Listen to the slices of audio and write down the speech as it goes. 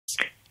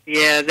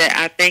Yeah, that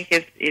I think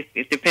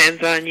it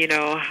depends on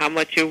how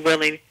much you're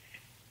willing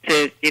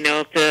to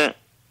to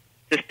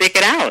stick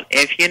it out.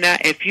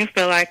 If you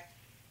feel like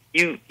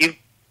you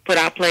put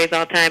out plays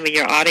all the time and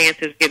your audience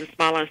is getting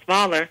smaller and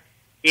smaller,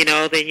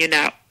 then you're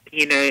not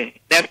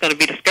that's going to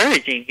be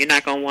discouraging. You're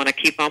not going to want to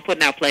keep on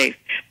putting out plays.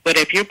 But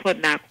if you're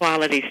putting out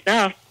quality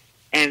stuff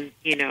and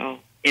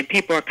and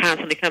people are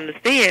constantly coming to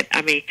see it,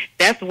 I mean,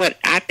 that's what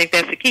I think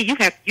that's the key. You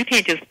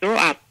can't just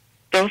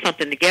throw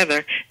something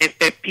together and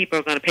expect people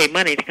are going to pay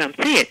money to come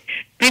see it.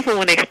 People,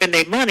 when they spend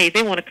their money,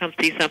 they want to come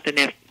see something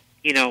that's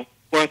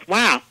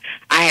worthwhile.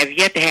 I have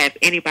yet to have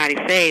anybody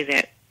say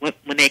that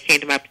when they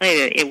came to my play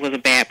that it was a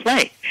bad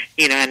play,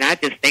 and I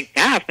just thank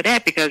God for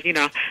that, because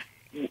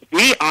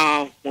we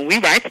all, when we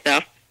write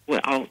stuff,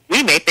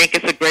 we may think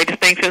it's the greatest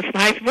thing since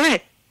sliced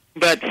bread,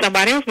 but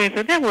somebody else may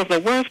say that was the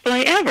worst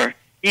play ever.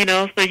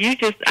 So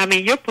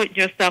you're putting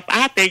yourself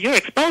out there, you're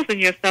exposing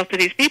yourself to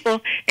these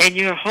people, and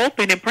you're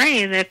hoping and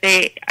praying that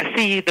they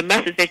see the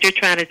message that you're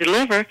trying to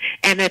deliver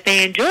and that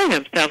they enjoy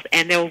themselves,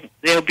 and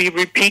they'll be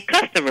repeat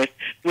customers.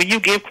 When you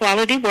give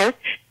quality work,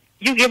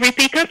 you get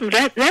repeat customers.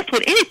 That's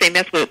with anything.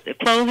 That's with the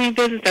clothing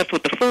business. That's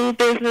with the food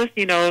business.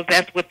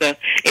 That's with the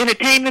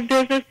entertainment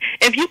business.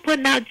 If you're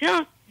putting out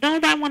junk,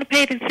 nobody want to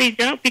pay to see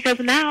junk, because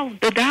now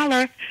the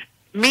dollar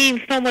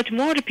means so much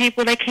more to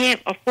people. They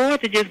can't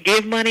afford to just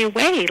give money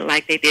away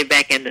like they did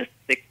back in the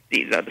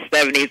 60s or the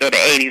 70s or the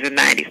 80s and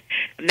 90s.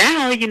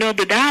 Now,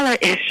 the dollar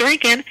is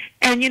shrinking,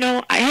 and,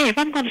 hey, if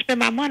I'm going to spend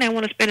my money, I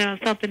want to spend it on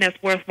something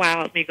that's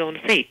worthwhile me going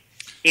to see.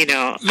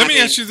 Let me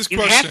ask you this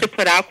question. You have to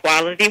put out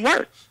quality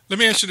work. Let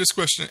me ask you this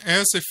question.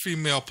 As a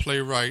female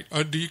playwright,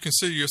 do you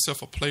consider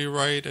yourself a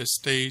playwright, a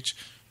stage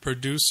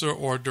producer,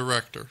 or a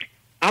director?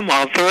 I'm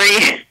all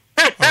three.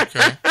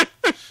 Okay.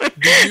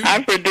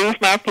 I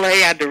produced my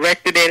play, I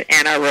directed it,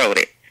 and I wrote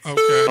it.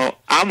 Okay. So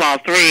I'm all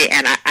three,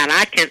 and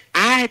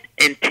I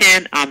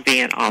intend on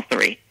being all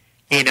three.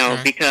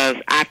 Because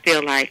I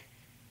feel like,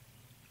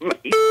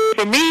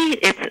 for me,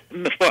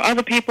 for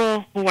other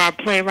people who are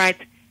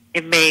playwrights,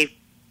 it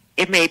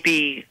may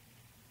be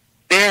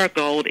their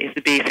goal is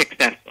to be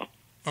successful.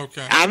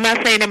 Okay. I'm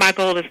not saying that my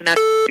goal is not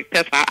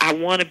successful. I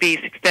want to be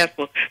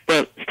successful,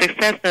 but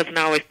success doesn't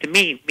always, to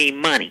me, mean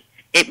money.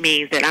 It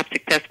means that I'm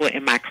successful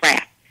in my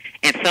craft.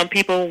 And some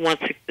people want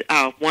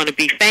to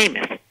be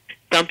famous.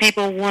 Some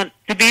people want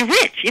to be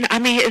rich.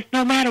 It's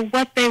no matter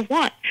what they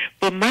want.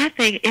 But my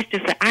thing is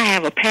just that I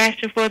have a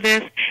passion for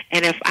this,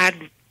 and if I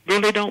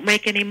really don't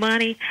make any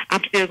money,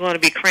 I'm still going to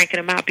be cranking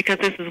them out, because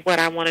this is what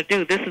I want to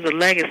do. This is a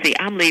legacy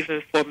I'm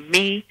leaving for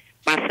me,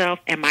 myself,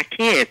 and my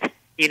kids,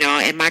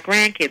 and my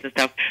grandkids and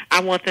stuff.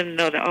 I want them to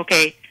know that,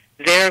 okay,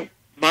 their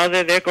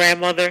mother, their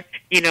grandmother,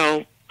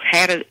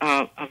 had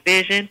a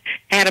vision,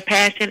 had a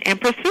passion,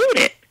 and pursued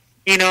it.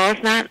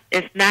 It's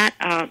not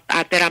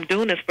that I'm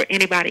doing this for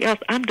anybody else.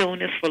 I'm doing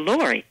this for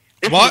Lori.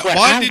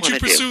 Why did you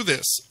pursue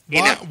this?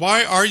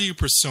 Why are you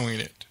pursuing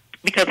it?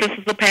 Because this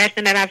is a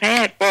passion that I've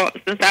had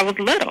since I was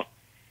little.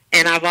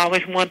 And I've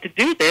always wanted to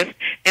do this.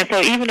 And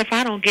so even if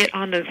I don't get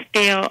on the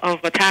scale of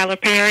a Tyler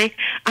Perry,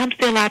 I'm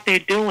still out there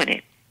doing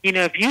it.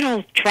 If you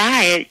don't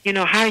try it,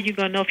 how are you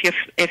going to know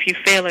if you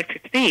fail or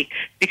succeed?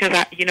 Because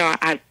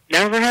I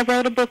never have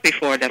wrote a book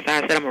before. That's why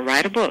I said I'm going to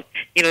write a book.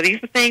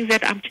 These are things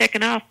that I'm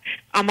checking off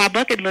on my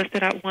bucket list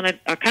that I want to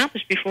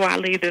accomplish before I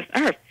leave this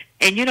earth.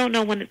 And you don't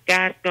know when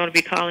God's going to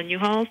be calling you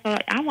home, so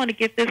I want to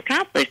get this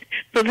accomplished.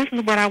 So this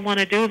is what I want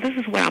to do. This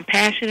is what I'm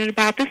passionate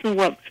about. This is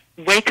what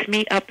wakes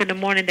me up in the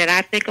morning that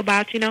I think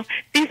about. These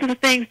are the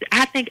things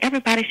I think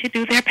everybody should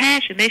do their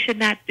passion. They should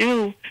not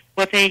do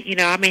what they,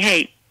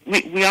 hey,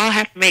 we all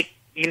have to make,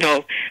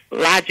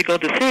 logical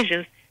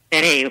decisions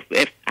that, hey,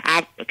 if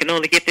I can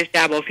only get this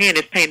job over here and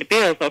it's paying the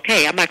bills,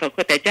 okay, I'm not going to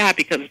quit that job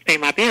because it's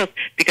paying my bills,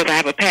 because I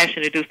have a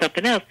passion to do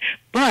something else.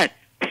 But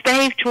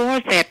save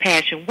towards that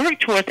passion. Work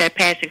towards that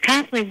passion.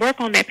 Constantly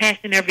work on that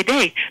passion every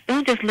day.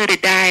 Don't just let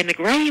it die in the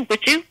grave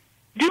with you.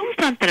 Do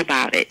something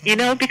about it,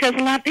 because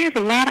there's a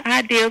lot of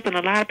ideas and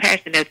a lot of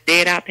passion that's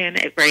dead out there in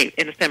the grave,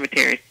 in the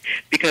cemeteries,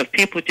 because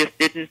people just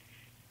didn't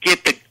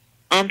get the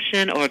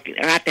umption or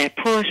got that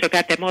push or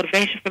got that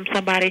motivation from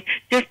somebody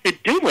just to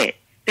do it.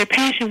 Their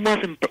passion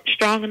wasn't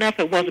strong enough.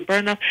 It wasn't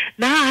burning enough.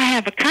 Now I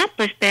have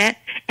accomplished that,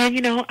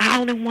 and, I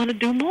only want to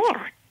do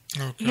more.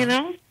 Okay.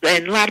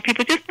 And a lot of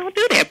people just don't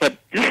do that. But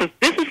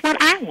this is what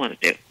I want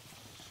to do.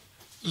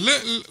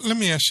 Let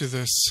me ask you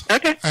this.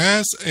 Okay.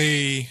 As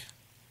a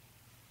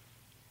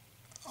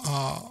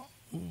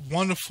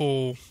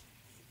wonderful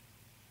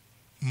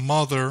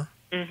mother,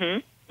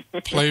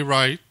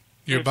 playwright,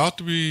 you're about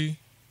to be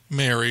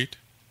married.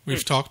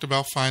 We've talked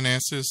about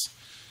finances.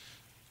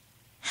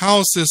 How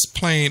is this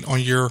playing on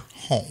your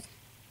home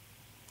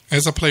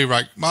as a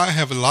playwright? I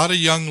have a lot of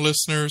young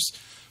listeners,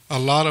 a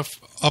lot of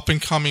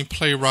up-and-coming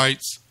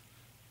playwrights.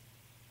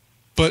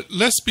 But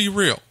let's be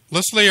real.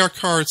 Let's lay our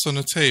cards on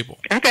the table.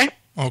 Okay.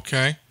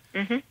 Okay?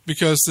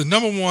 Because the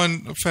number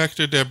one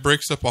factor that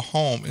breaks up a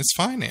home is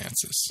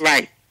finances.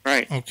 Right.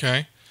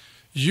 Okay?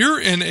 You're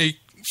in a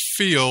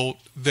field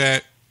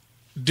that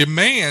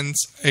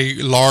demands a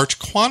large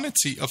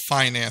quantity of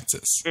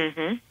finances. Mm-hmm.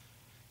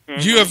 Mm-hmm.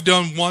 You have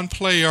done one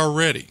play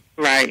already.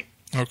 Right.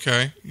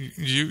 Okay.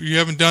 You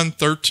haven't done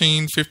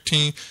 13,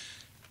 15.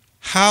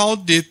 How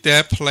did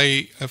that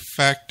play a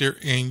factor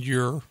in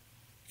your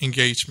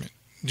engagement?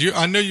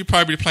 I know you're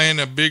probably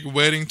planning a big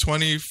wedding,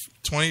 20,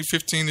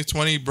 15 to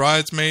 20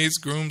 bridesmaids,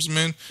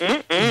 groomsmen,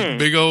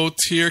 big old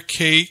tier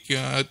cake,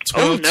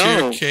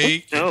 12-tier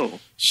cake,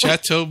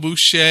 Chateau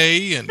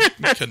Boucher, and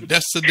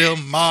Condessa Del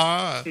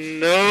Mar.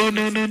 No.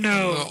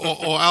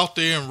 Or out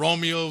there in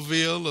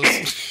Romeoville.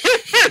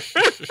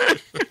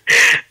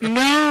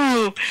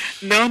 No.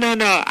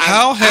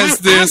 How has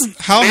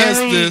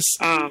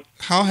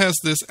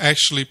this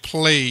actually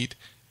played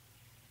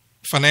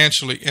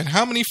financially, and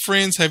how many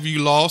friends have you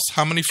lost?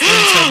 How many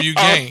friends have you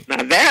gained?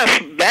 Now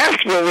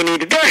that's what we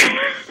need to do.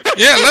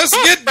 Yeah, let's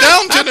get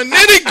down to the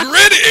nitty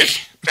gritty.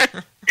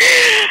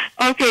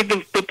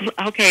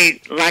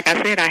 Okay. Like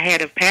I said, I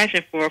had a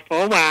passion for it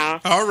for a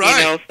while. All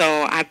right.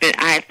 So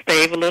I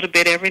save a little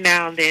bit every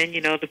now and then,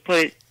 to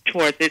put it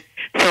towards it.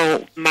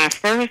 So my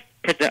first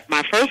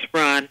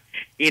run,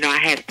 I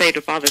had saved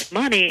up all this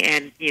money,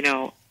 and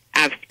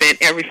I've spent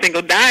every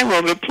single dime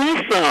on it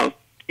plus some.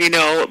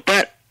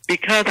 But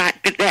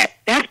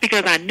that's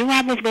because I knew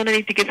I was going to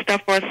need to get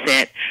stuff for a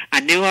set. I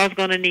knew I was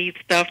going to need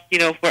stuff,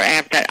 for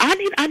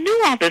advertising. I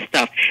knew all this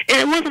stuff. And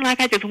it wasn't like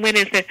I just went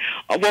and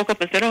woke up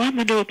and said, I'm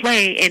going to do a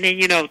play, and then,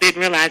 didn't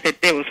realize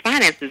that there was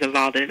finances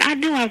involved in it. I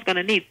knew I was going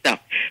to need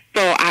stuff.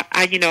 So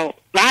I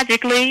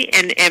logically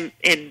and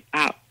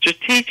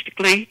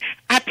strategically,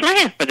 I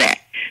planned for that.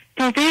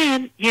 So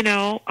then,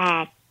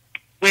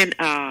 when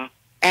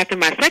after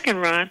my second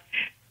run,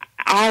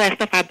 all that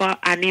stuff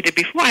I needed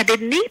before, I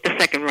didn't need the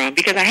second run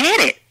because I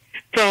had it.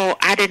 So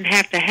I didn't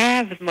have to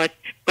have as much,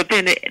 but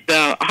then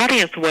the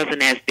audience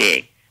wasn't as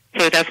big.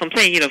 So that's what I'm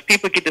saying. If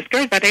people get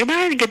discouraged by that,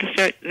 I didn't get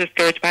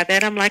discouraged by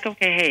that. I'm like,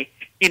 okay, hey,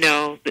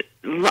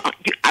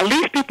 at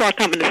least people are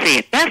coming to see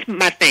it. That's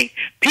my thing.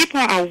 People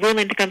are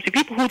willing to come see.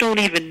 People who don't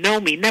even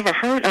know me, never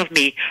heard of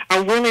me,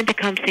 are willing to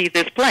come see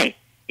this play.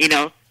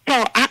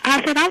 So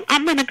I said,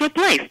 I'm in a good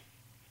place.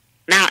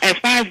 Now, as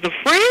far as the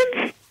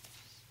friends,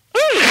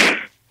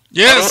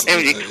 yes.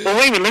 Well,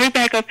 wait a minute. Let me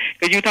back up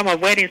because you're talking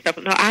about wedding stuff.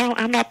 No,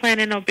 I'm not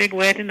planning no big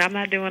wedding. I'm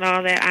not doing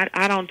all that.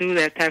 I don't do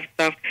that type of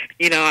stuff.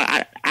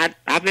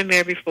 I've been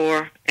married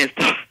before, and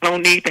so I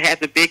don't need to have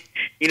the big,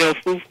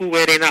 foo-foo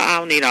wedding. I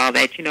don't need all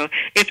that.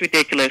 It's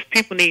ridiculous.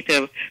 People need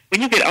to.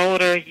 When you get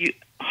older,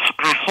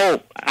 I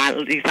hope, at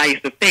least I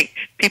used to think,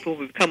 people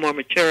would become more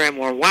mature and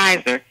more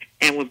wiser,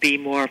 and would be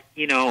more,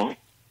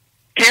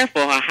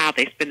 careful on how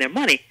they spend their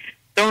money.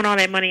 Throwing all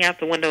that money out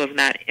the window is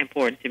not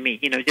important to me.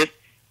 Just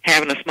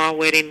having a small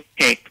wedding,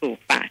 okay, cool,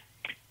 fine.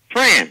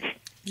 Friends.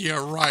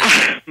 Yeah,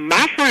 right.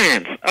 My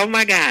friends, oh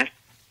my gosh.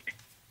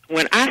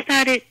 When I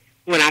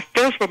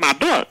first wrote my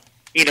book,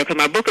 because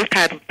my book is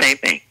titled the same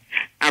thing.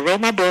 I wrote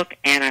my book,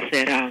 and I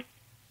said,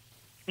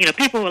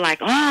 people were like,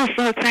 oh,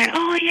 so excited.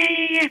 Oh,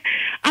 yeah.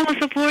 I'm going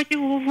to support you,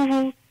 woo, woo,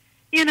 woo.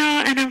 And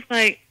I was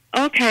like,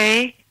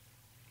 okay.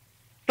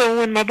 So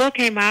when my book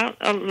came out,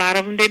 a lot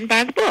of them didn't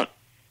buy the book.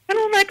 And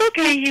I'm like,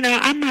 okay,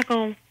 I'm not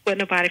going to put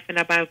nobody for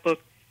not buy a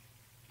book.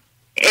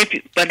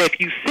 But if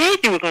you said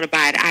you were going to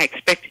buy it, I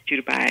expected you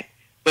to buy it.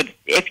 But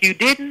if you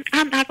didn't,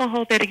 I'm not going to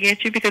hold that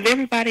against you because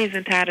everybody is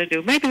entitled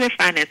to. Maybe their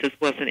finances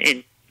wasn't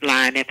in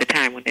line at the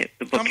time when the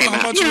book came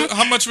out.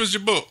 How much was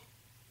your book?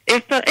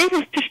 It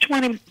was just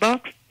 $20.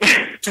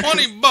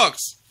 $20.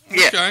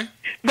 Yeah. Okay.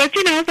 But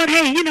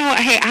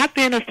hey, I've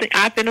been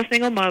a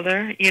single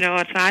mother,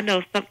 so I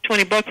know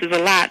 $20 is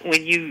a lot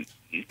when you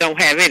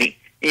don't have any.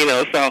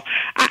 So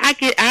I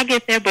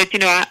get there, but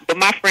but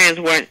my friends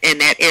weren't in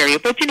that area.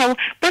 But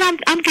but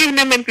I'm giving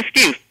them an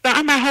excuse. So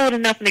I'm not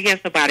holding nothing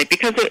against nobody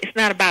because it's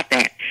not about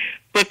that.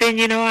 But then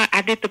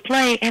I did the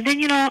play, and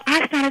then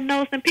I started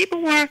noticing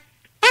people were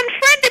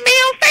unfriending me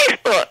on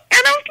Facebook,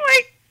 and I was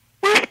like,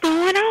 what's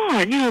going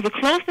on? The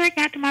closer it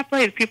got to my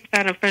play, the people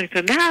started unfriending.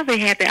 So now they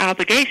had the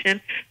obligation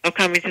of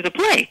coming to the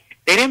play.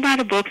 They didn't buy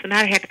the books, and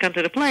now they had to come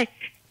to the play.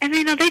 And,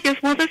 they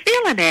just wasn't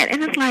feeling that.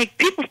 And it's like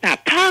people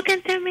stopped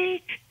talking to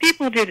me.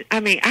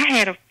 I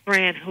had a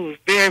friend who was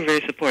very,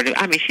 very supportive.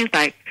 She's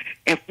like,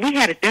 if we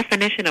had a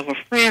definition of a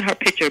friend, her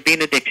picture would be in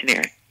the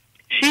dictionary.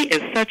 She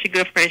is such a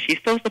good friend. She's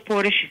so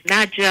supportive. She's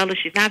not jealous.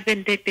 She's not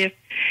vindictive.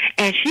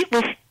 And she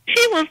was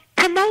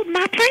promoting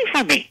my play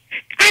for me.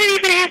 I didn't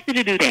even ask her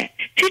to do that.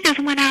 She just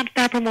went out and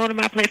started promoting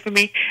my play for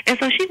me. And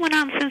so she went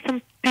out and sent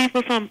some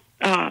people some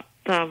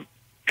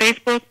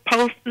Facebook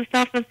posts and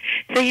stuff and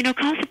say,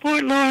 come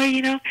support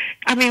Lori, from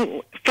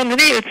some of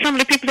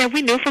the people that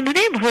we knew from the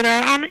neighborhood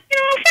are on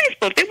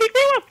Facebook that we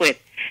grew up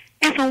with.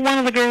 And so one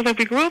of the girls that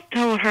we grew up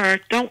told her,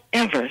 don't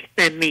ever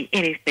send me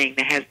anything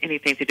that has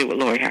anything to do with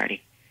Lori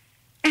Hardy.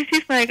 And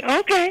she's like,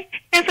 okay.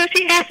 And so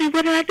she asked me,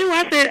 what did I do?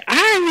 I said, I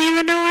didn't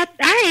even know.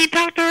 I ain't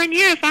talked to her in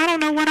years, so I don't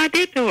know what I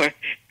did to her.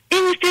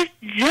 It was just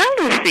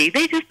jealousy.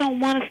 They just don't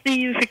want to see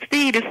you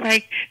succeed. It's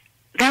like,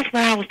 that's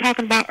what I was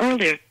talking about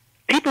earlier.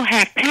 People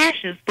have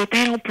passions, but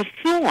they don't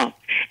pursue them.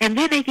 And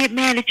then they get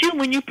mad at you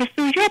when you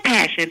pursue your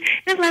passion.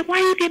 It's like, like, why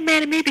you get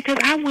mad at me because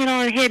I went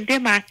on ahead and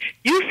did my,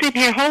 you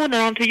sitting here holding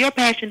on to your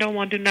passion, don't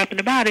want to do nothing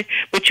about it,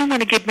 but you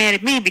want to get mad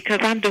at me because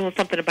I'm doing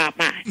something about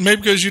mine.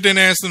 Maybe because you didn't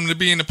ask them to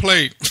be in the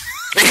play.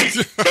 They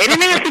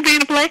didn't ask to be in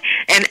the play,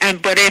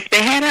 but if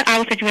they had it, I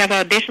would say you have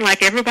an audition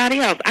like everybody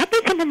else. I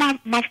put some of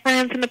my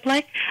friends in the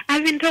play.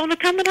 I've been told to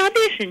come and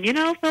audition,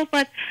 so,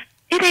 but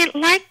it ain't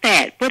like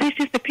that. But it's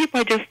just the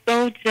people are just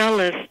so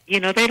jealous,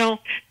 they don't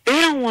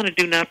want to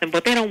do nothing,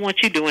 but they don't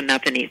want you doing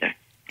nothing either.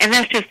 And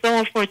that's just so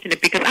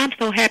unfortunate because I'm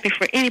so happy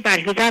for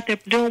anybody who's out there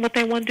doing what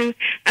they want to do.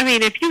 I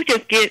mean, if you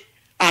just get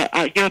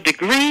your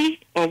degree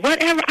or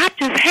whatever, I'm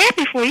just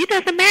happy for you. It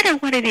doesn't matter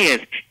what it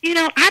is.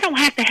 I don't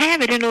have to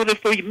have it in order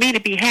for me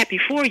to be happy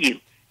for you.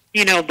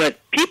 But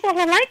people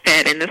are like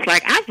that. And it's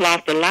like I've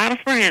lost a lot of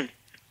friends,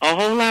 a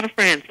whole lot of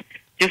friends,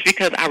 just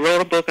because I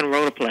wrote a book and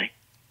wrote a play.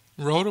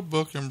 Wrote a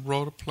book and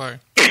wrote a play.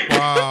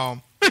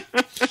 Wow.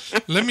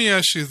 Let me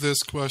ask you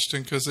this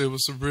question because it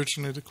was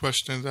originally the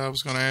question that I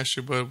was going to ask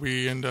you, but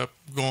we end up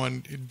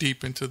going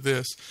deep into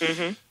this.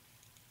 Mm-hmm.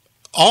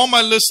 All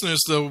my listeners,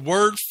 the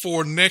word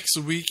for next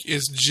week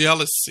is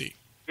jealousy.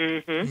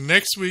 Mm-hmm.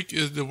 Next week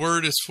is the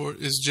word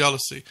is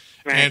jealousy.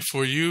 Right. And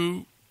for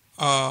you,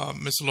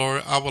 Miss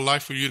Laura, I would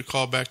like for you to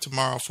call back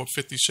tomorrow for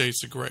 50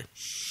 Shades of Grey.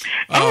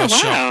 Wow.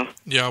 Show.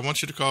 Yeah, I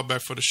want you to call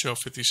back for the show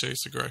 50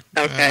 Shades of Grey.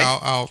 Okay. And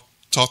I'll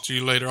talk to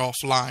you later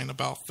offline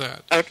about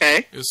that.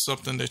 Okay. It's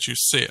something that you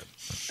said.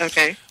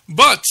 Okay.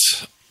 But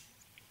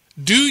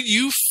do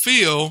you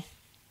feel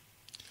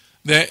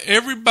that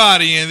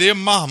everybody and their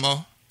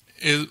mama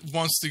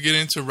wants to get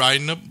into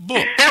writing a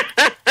book?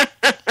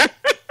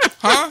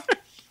 Huh?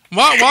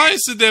 Why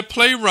is it that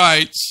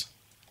playwrights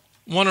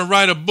want to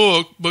write a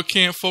book but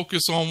can't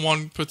focus on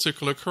one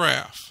particular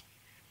craft?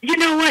 You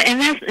know what?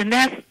 And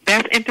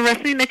that's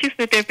interesting that you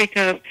said that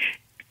because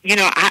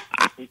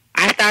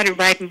I started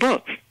writing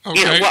books.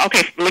 Okay.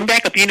 Let me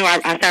back up.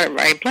 I started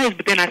writing plays,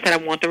 but then I said I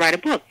wanted to write a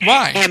book.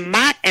 Why? And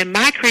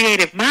my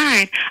creative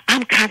mind,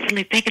 I'm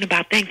constantly thinking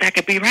about things I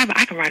could be writing.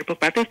 I can write a book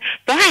about this.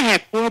 So I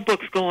had 4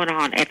 books going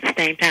on at the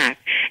same time.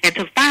 And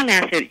so finally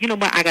I said, you know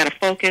what, I got to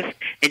focus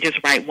and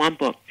just write one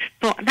book.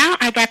 So now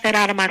I got that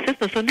out of my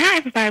system. So now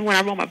everybody, when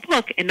I wrote my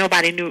book, and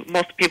nobody knew,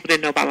 most people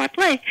didn't know about my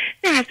play,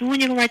 they asked me,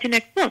 when you going to write your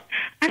next book?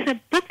 I said,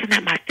 books are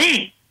not my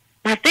thing.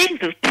 My thing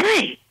is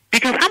play.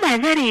 Because I'm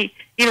already,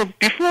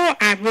 before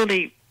I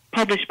really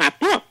published my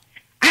book,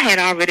 I had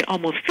already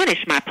almost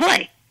finished my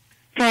play.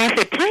 So I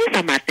said, plays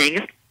are my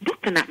thing. Books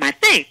are not my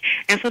thing.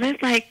 And so they're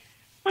like,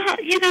 well,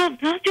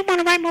 don't you want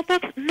to write more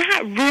books?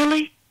 Not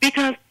really.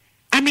 Because,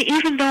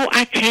 even though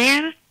I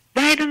can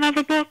write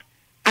another book,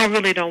 I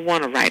really don't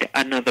want to write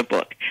another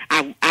book.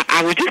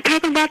 I was just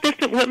talking about this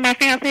with my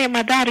fiancé and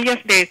my daughter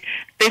yesterday.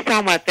 They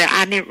talking about that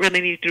I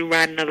really need to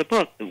write another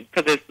book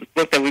because it's the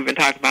book that we've been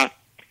talking about.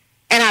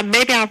 And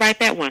maybe I'll write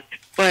that one.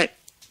 But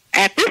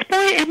at this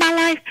point in my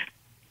life,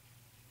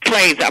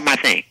 plays are my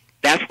thing.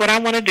 That's what I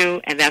want to do,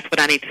 and that's what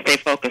I need to stay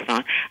focused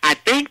on. I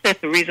think that's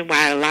the reason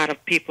why a lot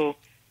of people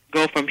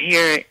go from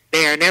here,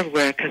 there, and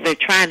everywhere, because they're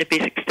trying to be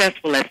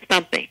successful at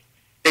something.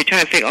 They're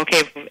trying to figure, okay,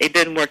 if it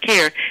didn't work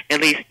here,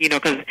 at least,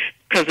 because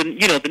the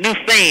new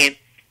saying,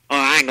 or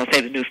I ain't going to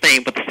say the new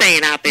saying, but the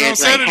saying out there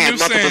is like have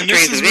multiple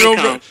streams of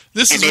income.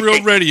 This is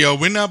real radio.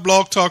 We're not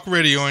Blog Talk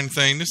Radio or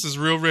anything. This is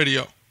real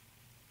radio.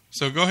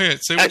 So go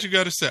ahead, say what you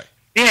got to say.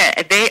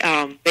 Yeah,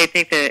 they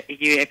think that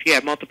if you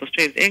have multiple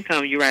streams of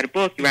income, you write a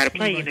book, you write a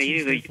play,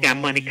 you got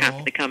money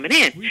constantly coming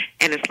in,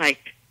 and it's like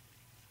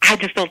I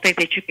just don't think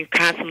that you can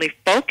constantly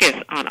focus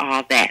on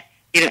all that,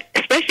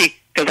 especially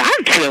because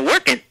I'm still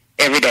working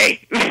every day,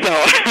 so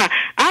I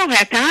don't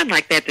have time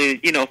like that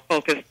to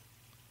focus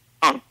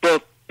on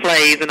book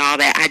plays and all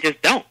that. I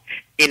just don't,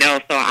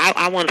 So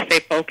I want to stay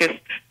focused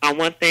on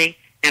one thing,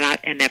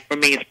 and that for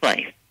me is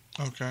plays.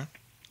 Okay.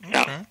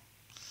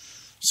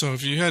 So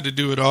if you had to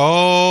do it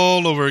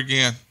all over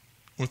again,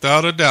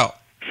 without a doubt,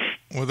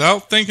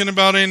 without thinking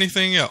about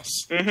anything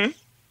else,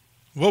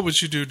 what would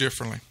you do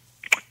differently?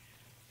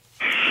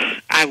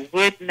 I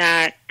would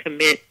not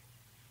commit,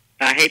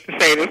 I hate to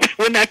say this, I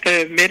would not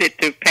commit it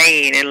to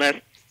pain unless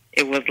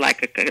it was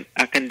like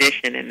a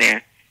condition in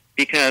there.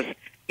 Because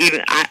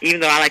even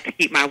though I like to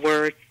keep my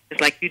word, it's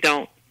like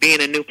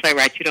being a new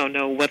playwright, you don't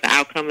know what the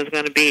outcome is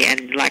going to be.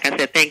 And like I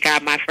said, thank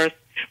God my first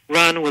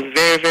run was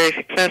very, very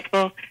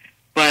successful.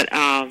 But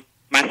my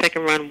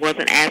second run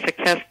wasn't as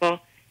successful,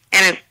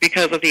 and it's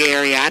because of the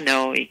area. I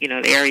know,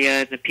 the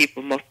area and the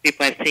people. Most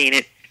people have seen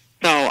it,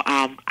 so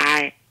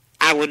I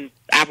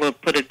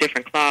would put a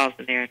different clause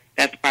in there.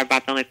 That's probably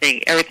about the only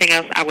thing. Everything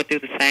else, I would do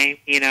the same.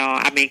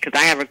 Because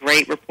I have a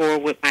great rapport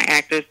with my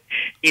actors.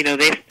 They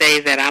say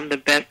that I'm the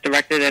best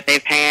director that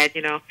they've had.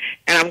 And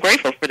I'm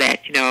grateful for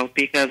that.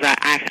 Because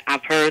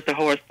I've heard the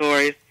horror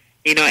stories.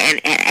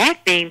 And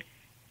acting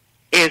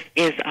is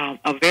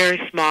a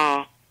very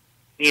small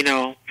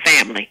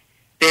family.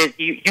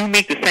 You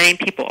meet the same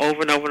people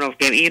over and over and over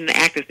again. Even the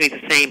actors meet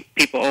the same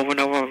people over and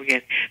over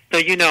again. So,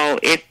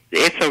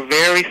 it's a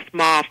very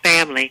small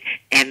family,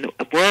 and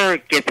the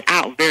word gets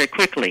out very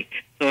quickly.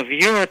 So if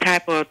you're a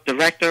type of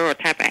director or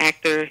type of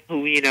actor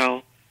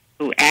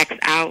who acts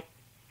out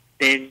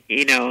then,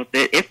 you know,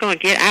 it's going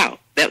to get out.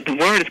 The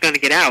word is going to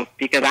get out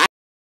because